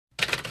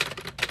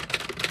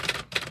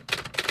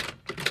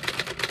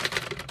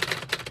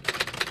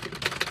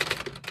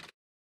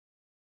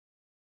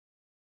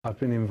I've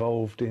been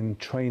involved in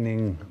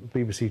training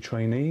BBC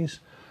trainees,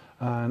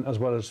 and as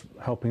well as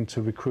helping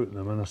to recruit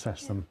them and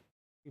assess them.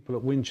 People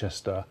at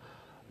Winchester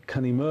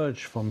can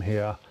emerge from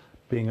here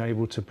being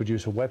able to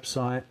produce a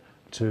website,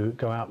 to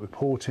go out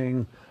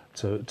reporting,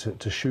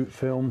 to shoot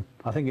film.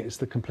 I think it's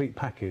the complete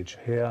package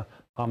here.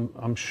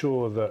 I'm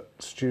sure that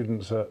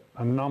students at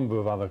a number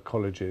of other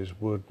colleges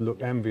would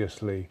look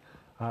enviously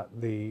at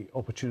the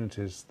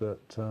opportunities that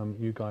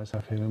you guys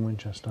have here in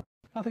Winchester.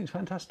 I think it's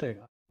fantastic.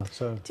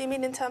 So, do you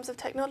mean in terms of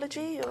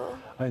technology, or?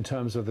 In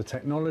terms of the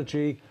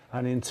technology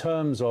and in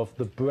terms of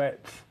the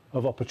breadth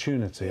of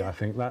opportunity, I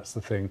think that's the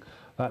thing.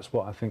 That's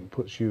what I think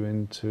puts you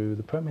into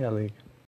the Premier League.